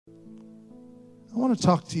I want to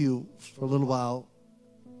talk to you for a little while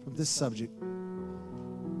from this subject,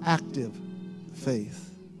 active faith.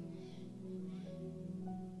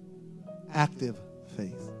 Active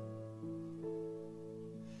faith.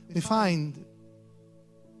 We find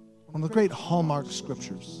one of the great hallmark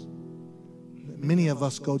scriptures that many of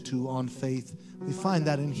us go to on faith. We find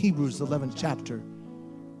that in Hebrews 11th chapter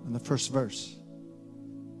in the first verse.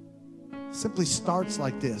 It simply starts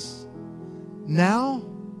like this. Now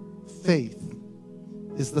faith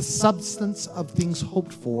is the substance of things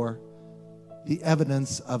hoped for, the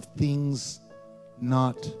evidence of things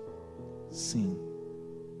not seen.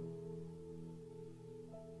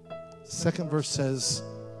 Second verse says,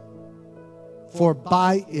 for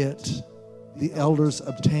by it the elders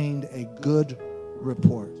obtained a good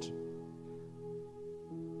report.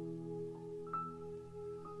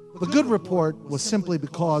 The good report was simply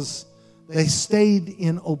because they stayed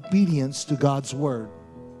in obedience to God's word.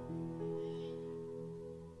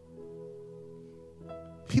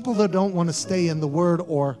 People that don't want to stay in the word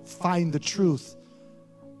or find the truth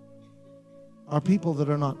are people that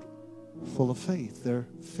are not full of faith. They're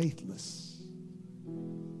faithless.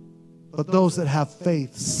 But those that have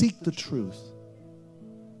faith seek the truth.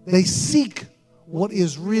 They seek what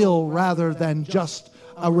is real rather than just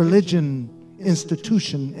a religion,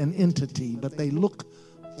 institution, and entity, but they look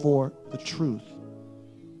for the truth.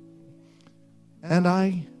 And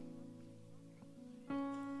I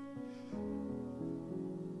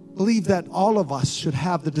believe that all of us should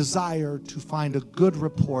have the desire to find a good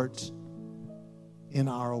report in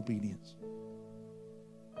our obedience.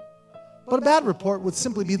 But a bad report would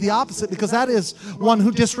simply be the opposite, because that is one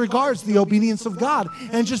who disregards the obedience of God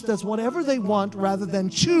and just does whatever they want rather than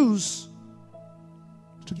choose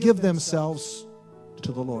to give themselves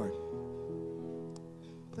to the Lord.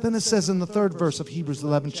 But then it says in the third verse of Hebrews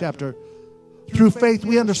 11th chapter, through faith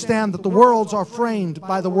we understand that the worlds are framed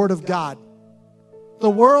by the word of God. The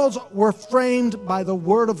worlds were framed by the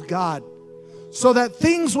word of God, so that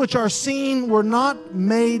things which are seen were not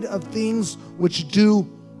made of things which do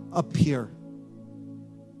appear.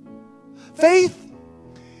 Faith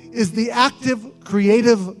is the active,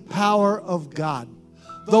 creative power of God.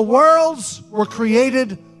 The worlds were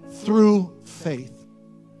created through faith.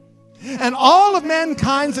 And all of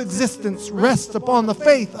mankind's existence rests upon the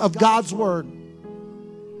faith of God's word.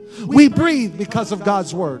 We breathe because of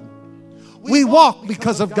God's word. We walk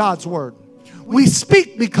because of God's word. We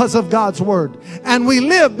speak because of God's word. And we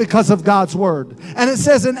live because of God's word. And it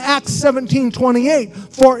says in Acts 17:28,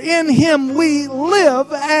 for in him we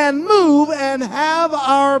live and move and have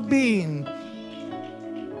our being.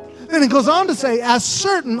 Then it goes on to say, as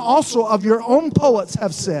certain also of your own poets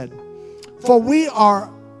have said, for we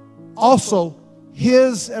are also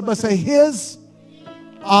his, everybody say, his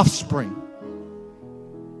offspring.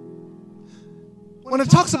 When it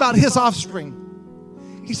talks about his offspring,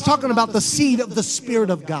 he's talking about the seed of the Spirit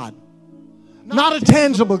of God. Not a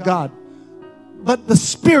tangible God, but the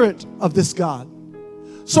Spirit of this God.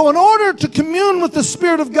 So in order to commune with the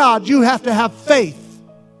Spirit of God, you have to have faith.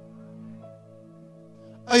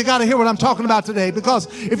 Oh, you got to hear what I'm talking about today, because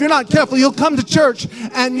if you're not careful, you'll come to church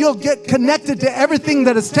and you'll get connected to everything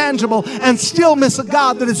that is tangible and still miss a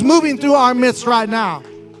God that is moving through our midst right now.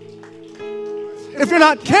 If you're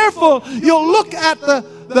not careful, you'll look at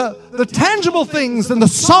the tangible things and the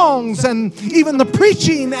songs and even the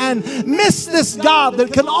preaching and miss this God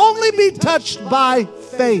that can only be touched by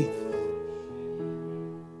faith.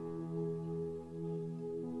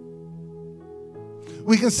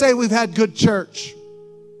 We can say we've had good church.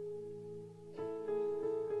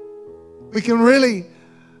 We can really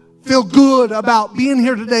feel good about being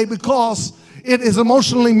here today because it has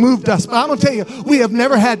emotionally moved us. But I'm going to tell you, we have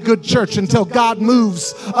never had good church until God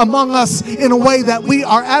moves among us in a way that we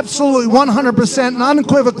are absolutely 100% and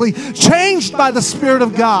unequivocally changed by the Spirit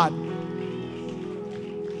of God.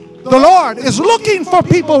 The Lord is looking for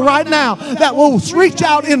people right now that will reach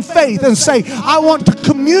out in faith and say, I want to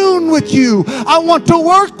commune with you. I want to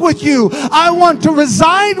work with you. I want to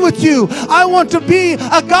reside with you. I want to be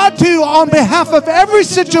a God to you on behalf of every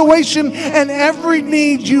situation and every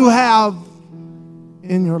need you have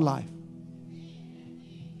in your life.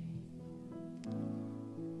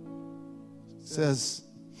 It says,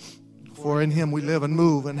 for in him we live and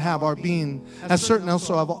move and have our being, as certain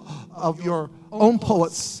also of your own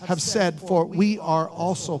poets have said, for we are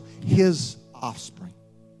also his offspring.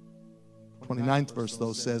 29th verse,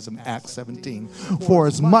 though, says in Acts 17, for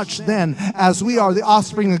as much then as we are the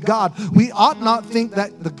offspring of God, we ought not think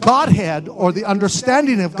that the Godhead or the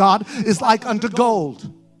understanding of God is like unto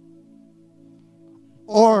gold,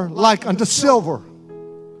 or like unto silver,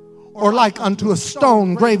 or like unto a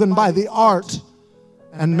stone graven by the art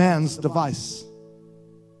and man's device.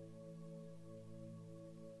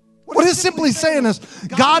 What he's simply saying is,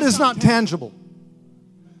 God is not tangible.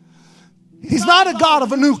 He's not a God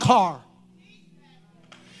of a new car.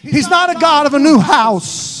 He's not a God of a new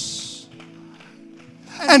house.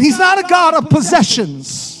 And He's not a God of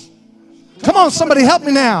possessions. Come on, somebody help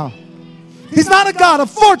me now. He's not a God of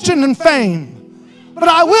fortune and fame. But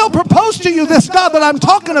I will propose to you, this God that I'm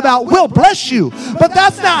talking about will bless you. But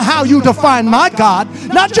that's not how you define my God.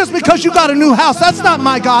 Not just because you got a new house. That's not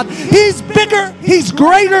my God. He's bigger. He's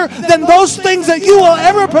greater than those things that you will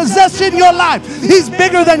ever possess in your life. He's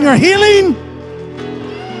bigger than your healing.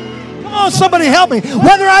 Come on, somebody help me.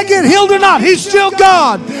 Whether I get healed or not, He's still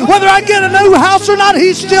God. Whether I get a new house or not,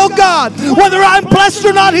 He's still God. Whether I'm blessed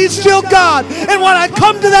or not, He's still God. And when I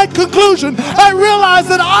come to that conclusion, I realize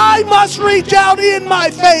that I must reach out in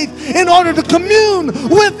my faith in order to commune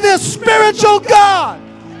with this spiritual God.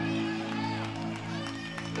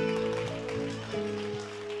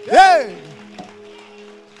 Hey!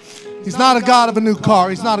 He's not a God of a new car.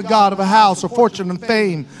 He's not a God of a house or fortune and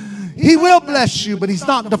fame. He will bless you, but He's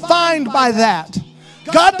not defined by that.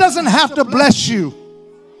 God doesn't have to bless you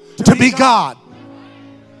to be God.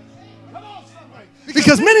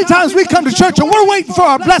 Because many times we come to church and we're waiting for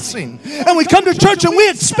our blessing. And we come to church and we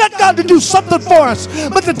expect God to do something for us.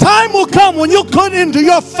 But the time will come when you'll cut into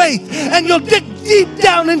your faith and you'll dig deep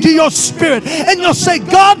down into your spirit. And you'll say,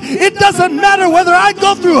 God, it doesn't matter whether I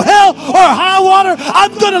go through hell or high water.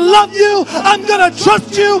 I'm going to love you. I'm going to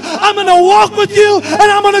trust you. I'm going to walk with you. And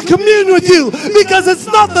I'm going to commune with you. Because it's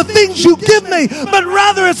not the things you give me, but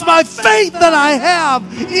rather it's my faith that I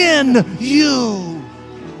have in you.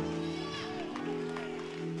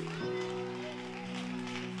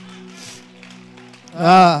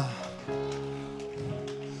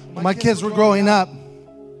 When my kids were growing up,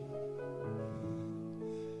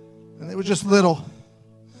 and they were just little,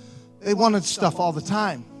 they wanted stuff all the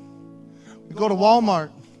time. We go to Walmart.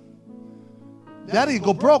 Daddy would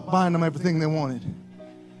go broke buying them everything they wanted.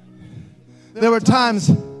 There were times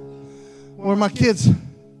where my kids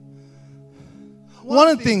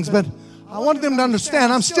wanted things, but I wanted them to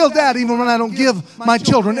understand I'm still dad even when I don't give my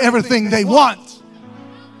children everything they want.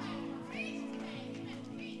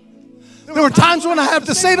 There were times when I have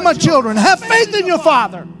to say to my children, have faith in your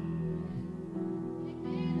father.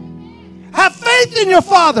 Have faith in your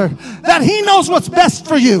father that he knows what's best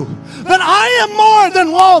for you. But I am more than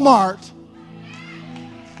Walmart.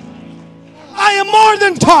 I am more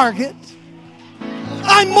than Target.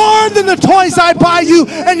 I'm more than the toys I buy you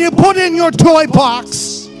and you put in your toy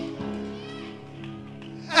box.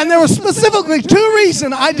 And there were specifically two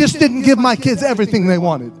reasons I just didn't give my kids everything they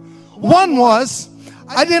wanted. One was,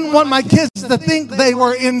 I didn't want my kids to think they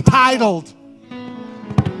were entitled.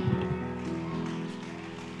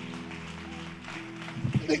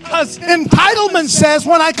 Because entitlement says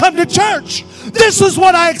when I come to church, this is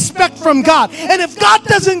what I expect from God. And if God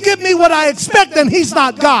doesn't give me what I expect, then He's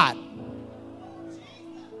not God.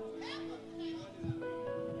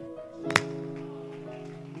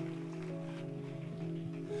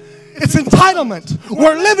 It's entitlement.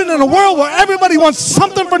 We're living in a world where everybody wants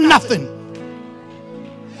something for nothing.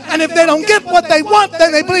 And if they don't get what they want,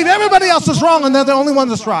 then they believe everybody else is wrong and they're the only one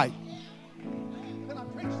that's right.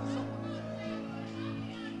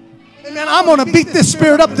 Amen. I'm going to beat this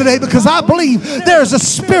spirit up today because I believe there's a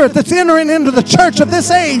spirit that's entering into the church of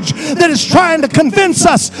this age that is trying to convince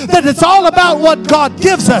us that it's all about what God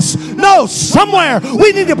gives us. No, somewhere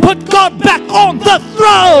we need to put God back on the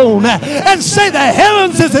throne and say the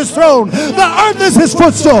heavens is His throne, the earth is His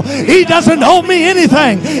footstool. He doesn't owe me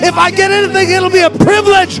anything. If I get anything, it'll be a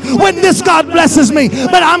privilege when this God blesses me.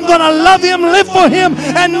 But I'm going to love Him, live for Him,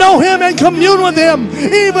 and know Him and commune with Him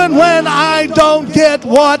even when I don't get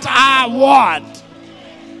what I want.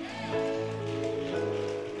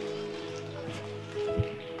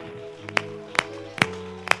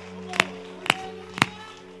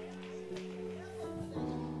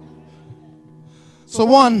 So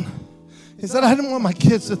one is that I didn't want my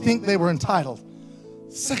kids to think they were entitled.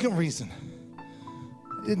 Second reason,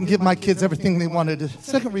 I didn't give my kids everything they wanted.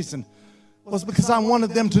 Second reason was because I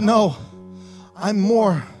wanted them to know I'm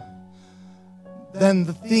more than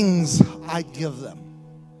the things I give them.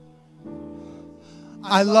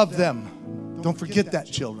 I love them. Don't forget that,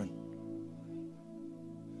 children.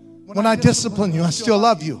 When I discipline you, I still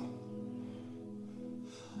love you.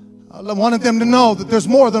 I wanted them to know that there's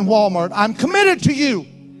more than Walmart. I'm committed to you.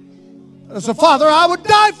 As a father, I would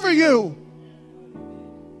die for you.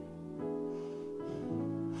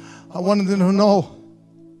 I wanted them to know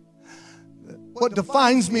that what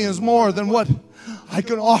defines me is more than what I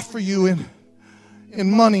can offer you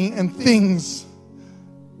in money and things.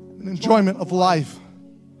 and enjoyment of life.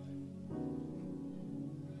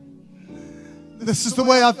 This is the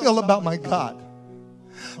way I feel about my God.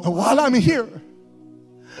 And while I'm here,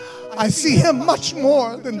 I see Him much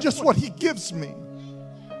more than just what He gives me.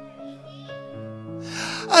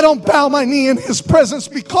 I don't bow my knee in His presence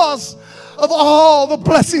because of all the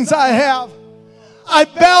blessings I have. I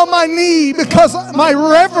bow my knee because of my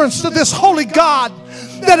reverence to this holy God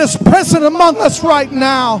that is present among us right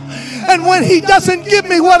now. And when He doesn't give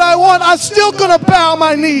me what I want, I'm still going to bow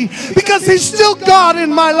my knee because He's still God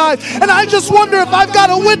in my life. And I just wonder if I've got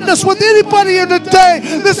a witness with anybody here today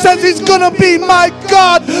that says He's going to be my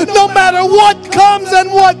God no matter what comes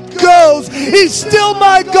and what goes. He's still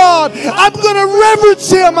my God. I'm going to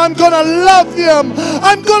reverence Him. I'm going to love Him.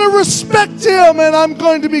 I'm going to respect Him. And I'm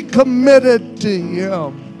going to be committed to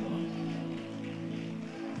Him.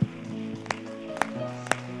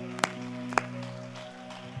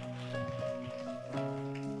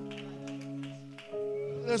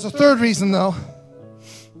 There's a third reason, though.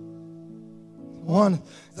 One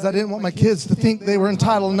is I didn't want my kids to think they were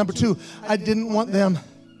entitled. Number two, I didn't want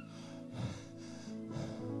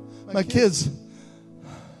my kids,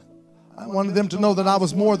 I wanted them to know that I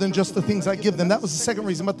was more than just the things I give them. That was the second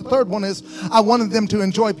reason. But the third one is I wanted them to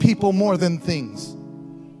enjoy people more than things.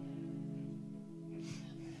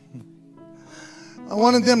 I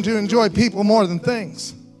wanted them to enjoy people more than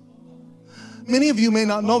things. Many of you may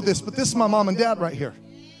not know this, but this is my mom and dad right here.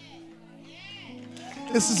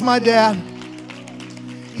 This is my dad.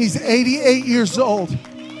 He's 88 years old.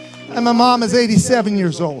 And my mom is 87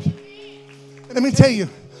 years old. Let me tell you,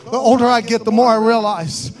 the older I get, the more I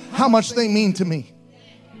realize how much they mean to me.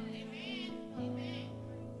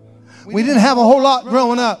 We didn't have a whole lot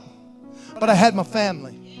growing up, but I had my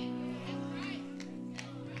family.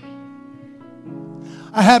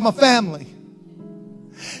 I had my family.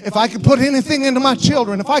 If I could put anything into my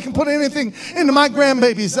children, if I can put anything into my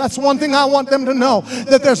grandbabies, that's one thing I want them to know,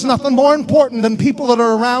 that there's nothing more important than people that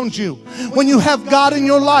are around you. When you have God in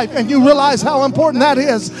your life and you realize how important that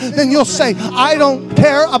is, then you'll say, I don't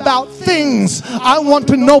care about things. I want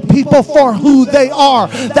to know people for who they are.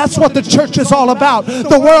 That's what the church is all about.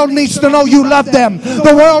 The world needs to know you love them.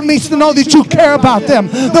 The world needs to know that you care about them.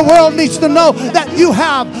 The world needs to know that you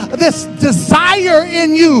have this desire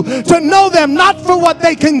in you to know them, not for what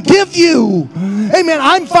they can give you. Amen.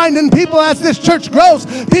 I'm finding people as this church grows,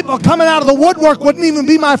 people coming out of the woodwork wouldn't even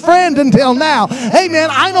be my friend until now. Amen.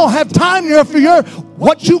 I don't have time here for your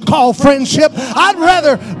what you call friendship. I'd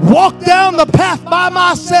rather walk down the path by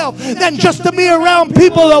myself than just to be around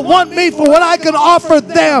people that want me for what I can offer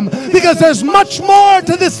them. Because there's much more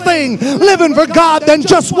to this thing, living for God, than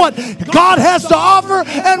just what God has to offer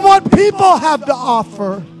and what people have to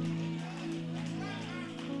offer.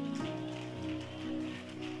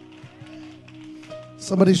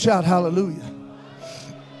 Somebody shout hallelujah.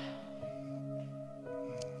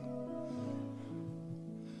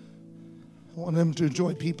 I want them to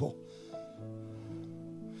enjoy people.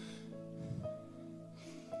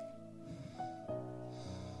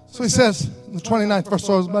 So he says in the 29th verse,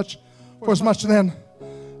 for as much then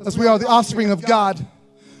as we are the offspring of God,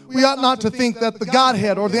 we ought not to think that the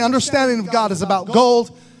Godhead or the understanding of God is about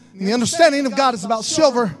gold, and the understanding of God is about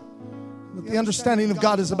silver, but the understanding of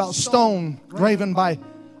God is about stone graven by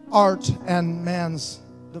art and man's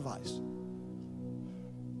device.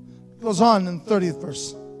 It goes on in the 30th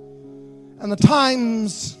verse. And the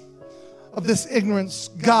times of this ignorance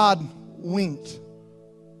God winked.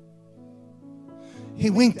 He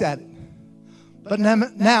winked at it. But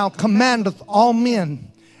now commandeth all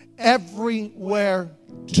men everywhere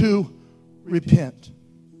to repent.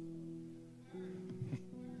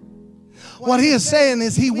 What he is saying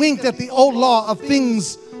is he winked at the old law of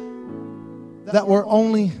things that were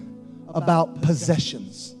only about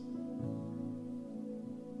possessions.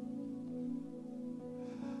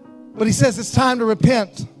 But he says it's time to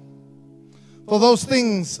repent for those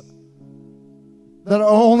things that are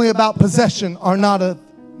only about possession are not of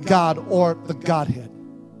God or the Godhead.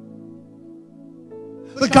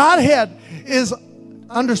 The Godhead is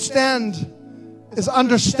understanding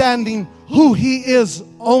who He is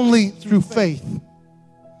only through faith,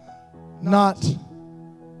 not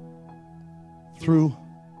through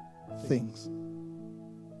things.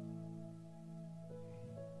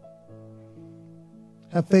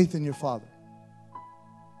 Have faith in your Father.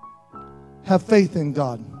 Have faith in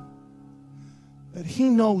God. That He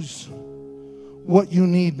knows what you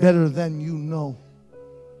need better than you know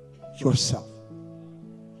yourself.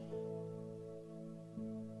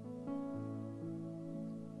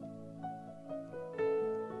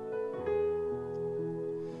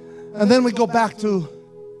 And then we go back to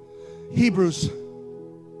Hebrews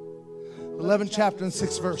 11th chapter and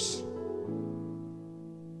 6th verse.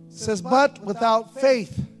 It says, but without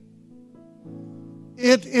faith,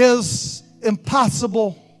 it is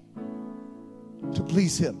impossible to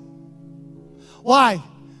please Him. Why?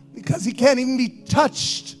 Because He can't even be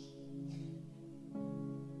touched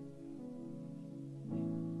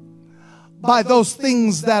by those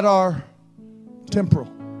things that are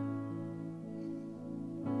temporal.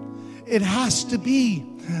 It has to be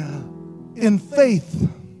in faith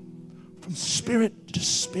from spirit to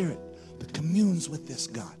spirit that communes with this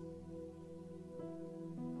God.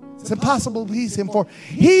 It's impossible to please Him, for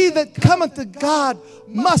he that cometh to God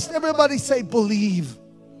must, everybody say, believe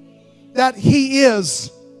that He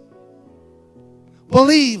is.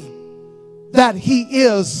 Believe that He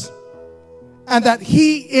is, and that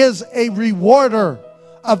He is a rewarder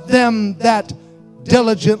of them that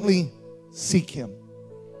diligently seek Him.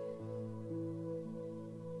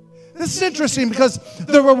 This is interesting because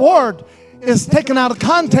the reward is taken out of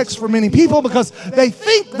context for many people because they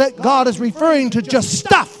think that God is referring to just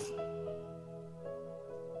stuff.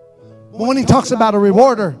 But when He talks about a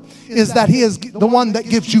rewarder, is that He is the one that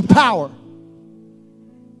gives you power.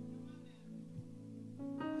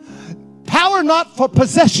 Power not for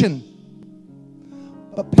possession,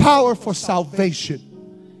 but power for salvation.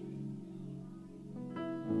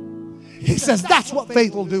 He says that's what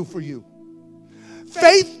faith will do for you.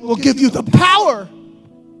 Faith will give you the power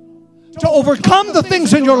to overcome the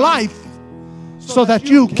things in your life so that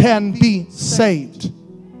you can be saved.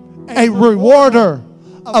 A rewarder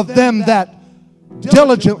of them that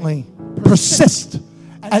diligently persist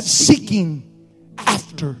at seeking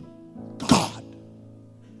after God.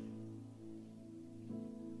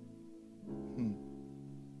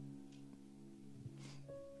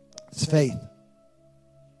 It's faith.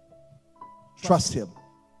 Trust Him.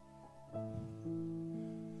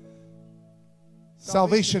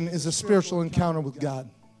 Salvation is a spiritual encounter with God.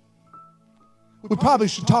 We probably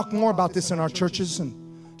should talk more about this in our churches and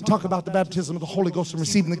talk about the baptism of the Holy Ghost and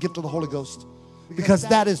receiving the gift of the Holy Ghost, because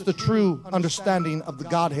that is the true understanding of the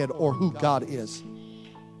Godhead or who God is.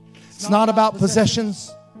 It's not about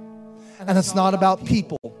possessions and it's not about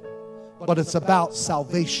people, but it's about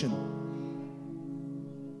salvation.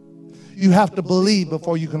 You have to believe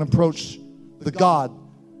before you can approach the God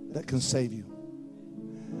that can save you.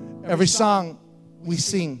 Every song we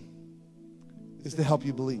sing is to help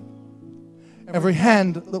you believe. Every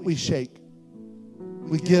hand that we shake,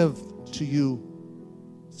 we give to you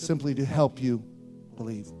simply to help you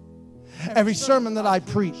believe. Every sermon that I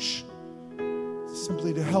preach is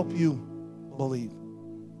simply to help you believe.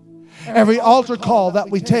 Every altar call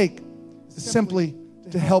that we take is simply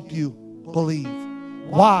to help you believe.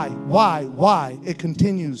 Why? It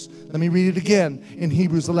continues. Let me read it again in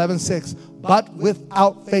Hebrews 11:6. But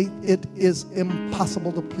without faith it is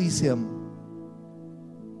impossible to please Him.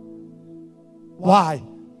 Why?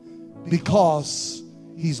 Because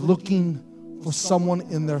He's looking for someone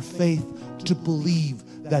in their faith to believe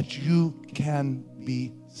that you can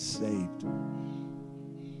be saved.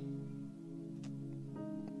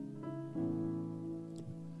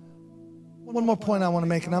 One more point I want to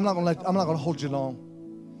make, and I'm not going to hold you long.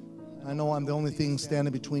 I know I'm the only thing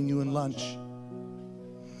standing between you and lunch.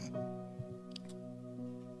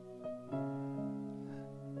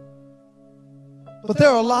 But there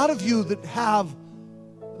are a lot of you that have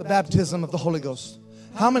the baptism of the Holy Ghost.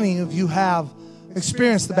 How many of you have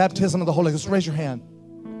experienced the baptism of the Holy Ghost? Raise your hand.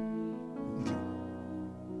 Okay.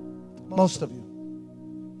 Most of you.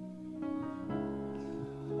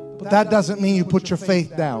 But that doesn't mean you put your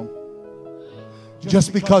faith down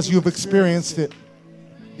just because you've experienced it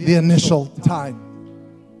the initial time.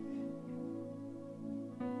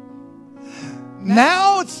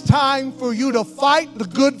 Now it's time for you to fight the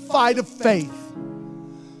good fight of faith.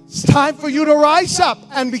 It's time for you to rise up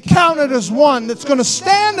and be counted as one that's going to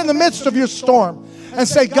stand in the midst of your storm and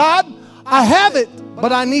say, God, I have it,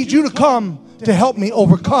 but I need you to come to help me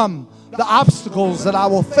overcome the obstacles that I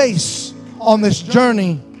will face on this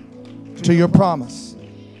journey to your promise.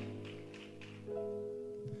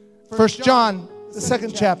 1 John, the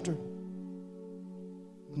 2nd chapter,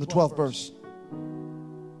 the 12th verse.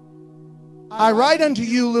 I write unto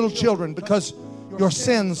you, little children, because your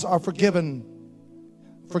sins are forgiven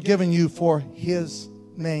you for His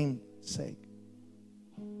name's sake.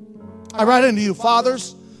 I write unto you,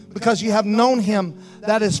 fathers, because you have known Him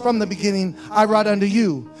that is from the beginning. I write unto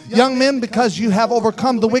you, young men, because you have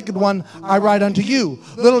overcome the wicked one. I write unto you,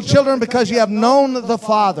 little children, because you have known the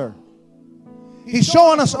Father. He's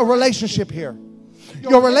showing us a relationship here.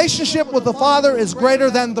 Your relationship with the Father is greater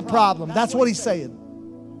than the problem. That's what He's saying.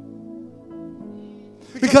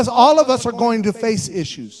 Because all of us are going to face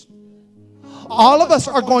issues. All of us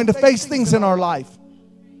are going to face things in our life.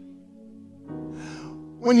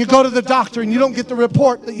 When you go to the doctor and you don't get the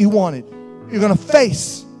report that you wanted, you're going to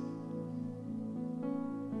face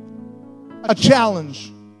a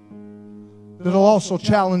challenge that'll also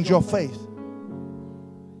challenge your faith.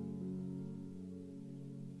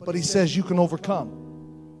 But he says you can overcome.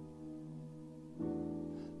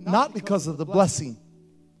 Not because of the blessing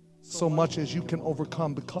so much as you can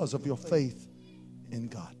overcome because of your faith in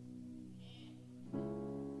God.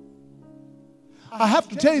 I have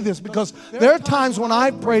to tell you this because there are times when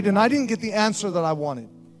I prayed and I didn't get the answer that I wanted.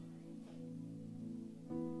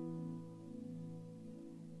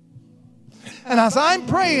 And as I'm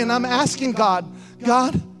praying, I'm asking God,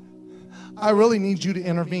 God, I really need you to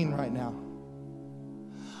intervene right now.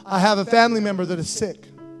 I have a family member that is sick.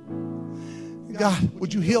 God,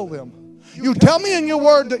 would you heal them? You tell me in your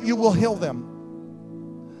word that you will heal them.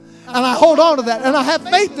 And I hold on to that and I have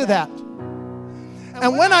faith to that.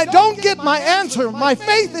 And when I don't get my answer, my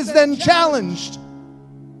faith is then challenged.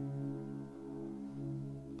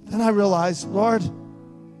 Then I realize, Lord,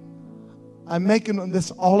 I'm making this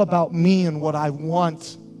all about me and what I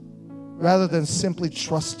want rather than simply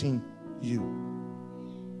trusting you.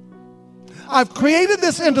 I've created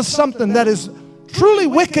this into something that is truly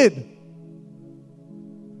wicked.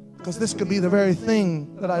 Because this could be the very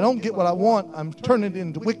thing that I don't get what I want. I'm turning it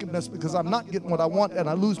into wickedness because I'm not getting what I want and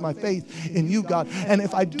I lose my faith in you, God. And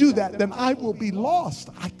if I do that, then I will be lost.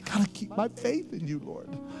 I got to keep my faith in you,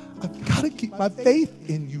 Lord. I've got to keep my faith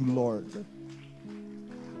in you, Lord.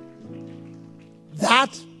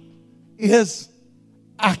 That is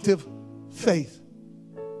active faith.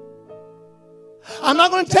 I'm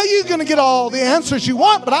not going to tell you you're going to get all the answers you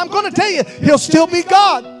want, but I'm going to tell you he'll still be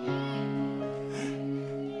God.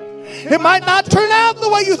 It might not turn out the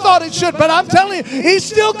way you thought it should, but I'm telling you, he's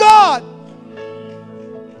still God.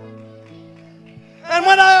 And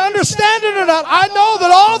when I understand it or not, I know that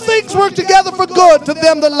all things work together for good to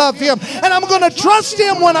them that love him. And I'm going to trust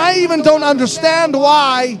him when I even don't understand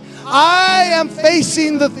why I am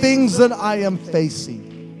facing the things that I am facing.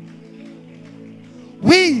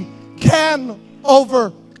 We can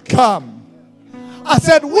overcome. I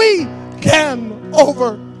said we can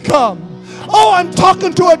overcome. Oh, I'm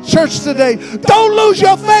talking to a church today. Don't lose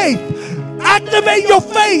your faith. Activate your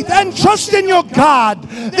faith and trust in your God.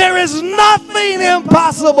 There is nothing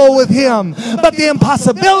impossible with him. But the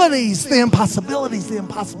impossibilities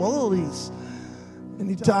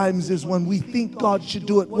many times is when we think God should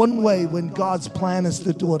do it one way when God's plan is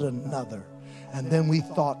to do it another. And then we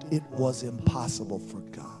thought it was impossible for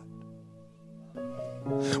God.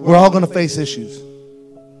 We're all going to face issues.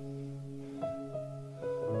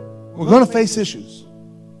 We're going to face issues.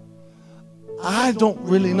 I don't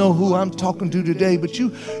really know who I'm talking to today, but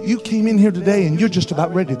you came in here today and you're just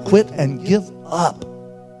about ready to quit and give up.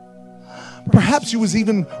 Perhaps you was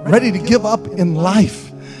even ready to give up in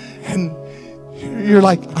life. And you're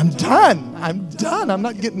like, I'm done. I'm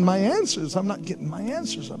not getting my answers. I'm not getting my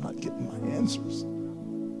answers.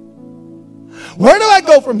 Where do I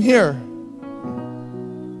go from here?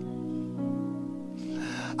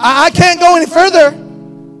 I can't go any further.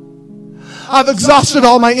 I've exhausted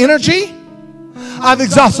all my energy. I've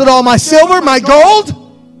exhausted all my silver, my gold.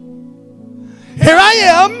 Here I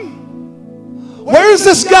am. Where is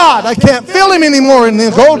this God? I can't feel him anymore in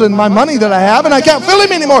the gold and my money that I have. And I can't feel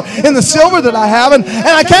him anymore in the silver that I have. And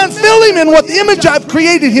I can't feel him in what the image I've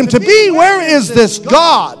created him to be. Where is this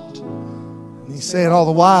God? And he's saying all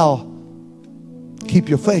the while, keep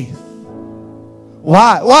your faith.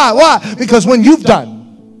 Why? Because when you've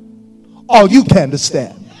done all you can to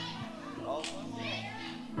stand.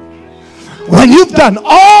 When you've done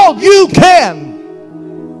all you can,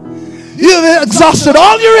 you've exhausted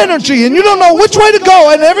all your energy and you don't know which way to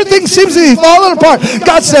go and everything seems to be falling apart.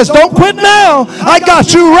 God says, don't quit now. I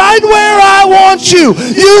got you right where I want you.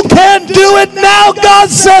 You can't do it now. God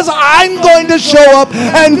says, I'm going to show up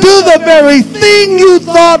and do the very thing you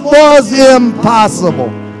thought was impossible.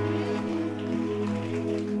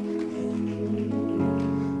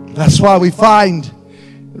 That's why we find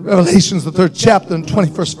in Revelations, the 3rd chapter and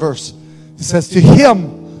 21st verse, it says, to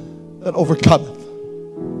him that overcometh.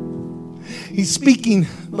 He's speaking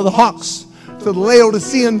to the Hawks, to the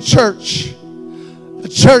Laodicean church, a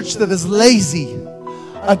church that is lazy,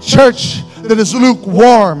 a church that is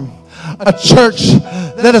lukewarm, a church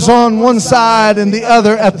that is on one side and the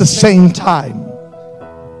other at the same time.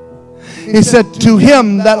 He said, to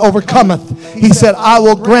him that overcometh, he said, I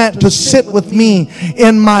will grant to sit with me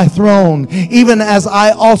in my throne, even as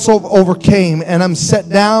I also overcame, and am set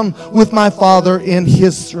down with my Father in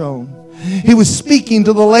his throne. He was speaking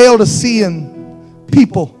to the Laodicean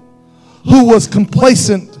people who was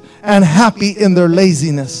complacent and happy in their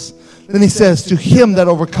laziness. Then he says, to him that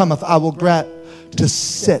overcometh, I will grant to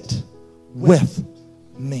sit with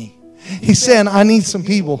me. He's saying, I need some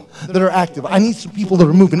people that are active. I need some people that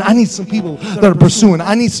are moving. I need some people that are pursuing.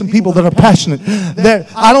 I need some people that are passionate.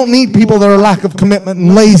 I don't need people that are lack of commitment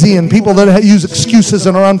and lazy and people that use excuses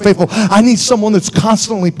and are unfaithful. I need someone that's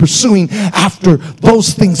constantly pursuing after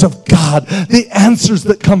those things of God. The answers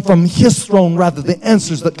that come from His throne rather than the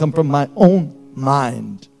answers that come from my own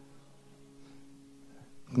mind.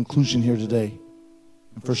 Conclusion here today.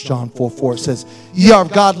 In 1 John 4:4 it says, ye are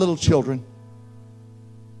of God, little children.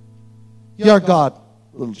 Ye are God,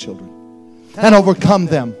 little children, and overcome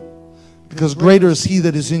them, because greater is He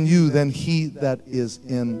that is in you than he that is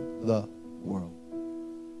in the world.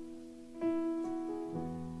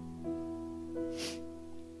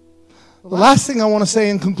 The last thing I want to say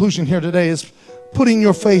in conclusion here today is putting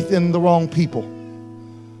your faith in the wrong people.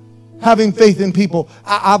 Having faith in people.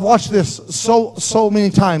 I've watched this so many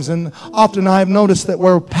times, and often I have noticed that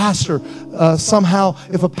where a pastor, somehow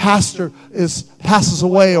if a pastor passes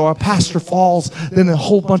away or a pastor falls, then a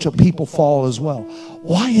whole bunch of people fall as well.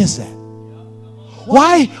 Why is that?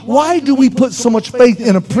 Why do we put so much faith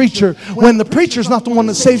in a preacher when the preacher's not the one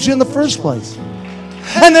that saves you in the first place?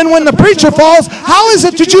 And then when the preacher falls, how is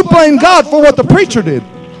it that you blame God for what the preacher did?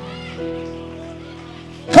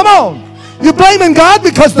 Come on. You're blaming God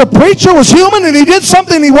because the preacher was human and he did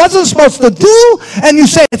something he wasn't supposed to do, and you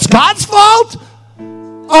say it's God's fault?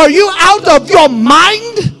 Are you out of your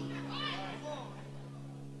mind?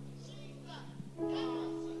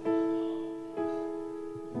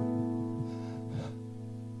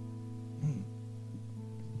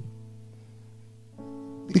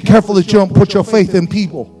 Be careful that you don't put your faith in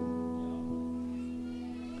people.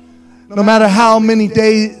 No matter how many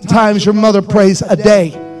times your mother prays a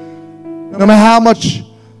day, no matter how much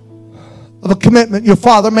of a commitment your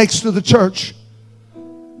father makes to the church,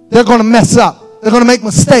 they're going to mess up. They're going to make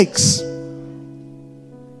mistakes.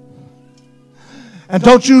 And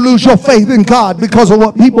don't you lose your faith in God because of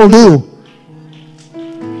what people do.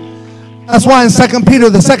 That's why in 2 Peter,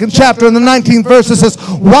 the 2nd chapter, in the 19th verse, it says,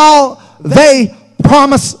 while they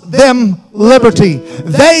promise them liberty,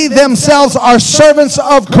 they themselves are servants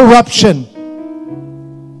of corruption.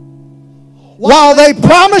 While they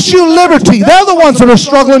promise you liberty, they're the ones that are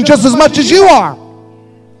struggling just as much as you are.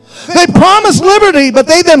 They promise liberty, but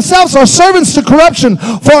they themselves are servants to corruption.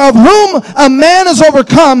 For of whom a man is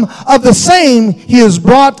overcome, of the same he is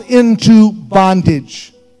brought into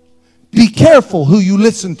bondage. Be careful who you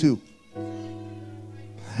listen to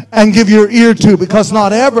and give your ear to, because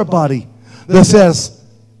not everybody that says,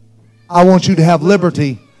 I want you to have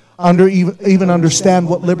liberty, even understand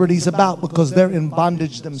what liberty is about, because they're in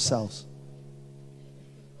bondage themselves.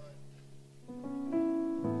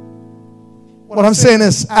 What I'm saying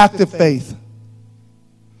is active faith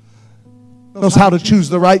knows how to choose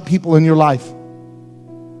the right people in your life.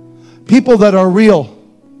 People that are real,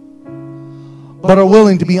 but are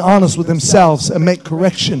willing to be honest with themselves and make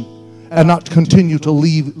correction and not continue to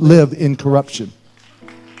live in corruption.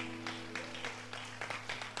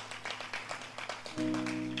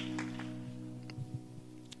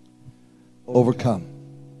 Overcome.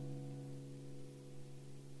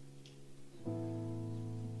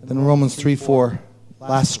 In Romans 3:4,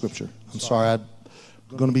 last scripture. I'm sorry,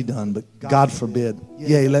 I'm going to be done, but God forbid.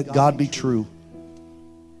 Yea, let God be true,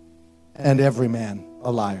 and every man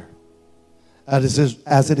a liar. As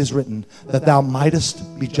it is written, that thou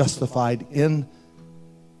mightest be justified in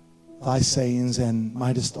thy sayings, and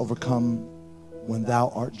mightest overcome when thou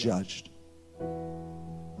art judged.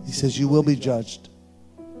 He says you will be judged.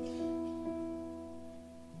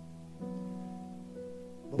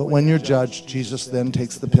 But when you're judged, Jesus then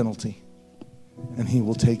takes the penalty, and He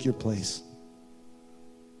will take your place.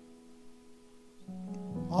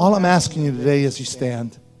 All I'm asking you today as you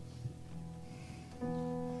stand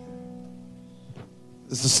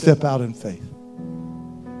is to step out in faith.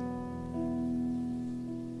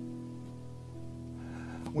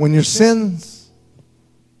 When your sins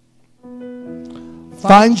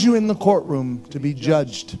find you in the courtroom to be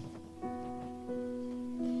judged,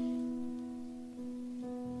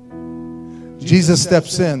 Jesus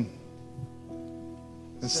steps in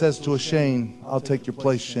and says to a Shane, I'll take your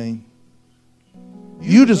place, Shane.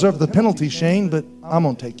 You deserve the penalty, Shane, but I'm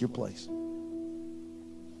going to take your place.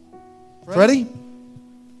 Freddie,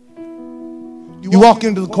 you walk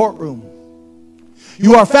into the courtroom.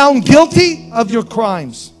 You are found guilty of your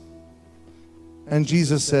crimes. And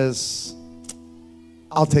Jesus says,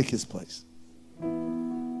 I'll take his place.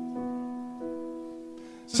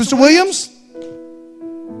 Sister Williams,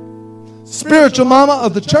 spiritual mama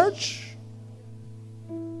of the church,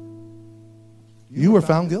 You were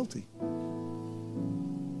found guilty.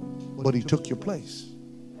 But he took your place.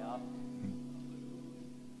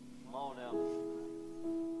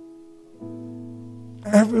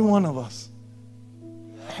 Every one of us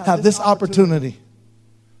have this opportunity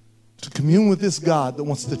to commune with this God that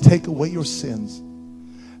wants to take away your sins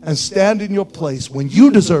and stand in your place when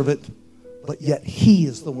you deserve it, but yet he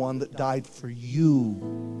is the one that died for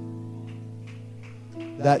you,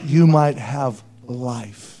 that you might have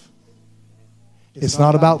life. It's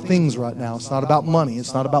not about things right now. It's not about money.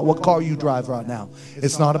 It's not about what car you drive right now.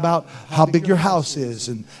 It's not about how big your house is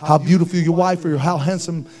and how beautiful your wife or how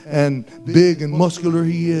handsome and big and muscular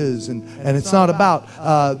he is. And it's not about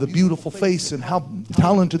the beautiful face and how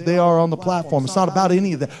talented they are on the platform. It's not about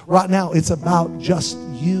any of that. Right now, it's about just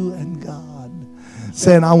you and God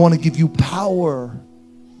saying, I want to give you power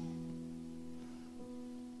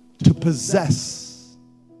to possess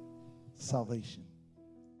salvation.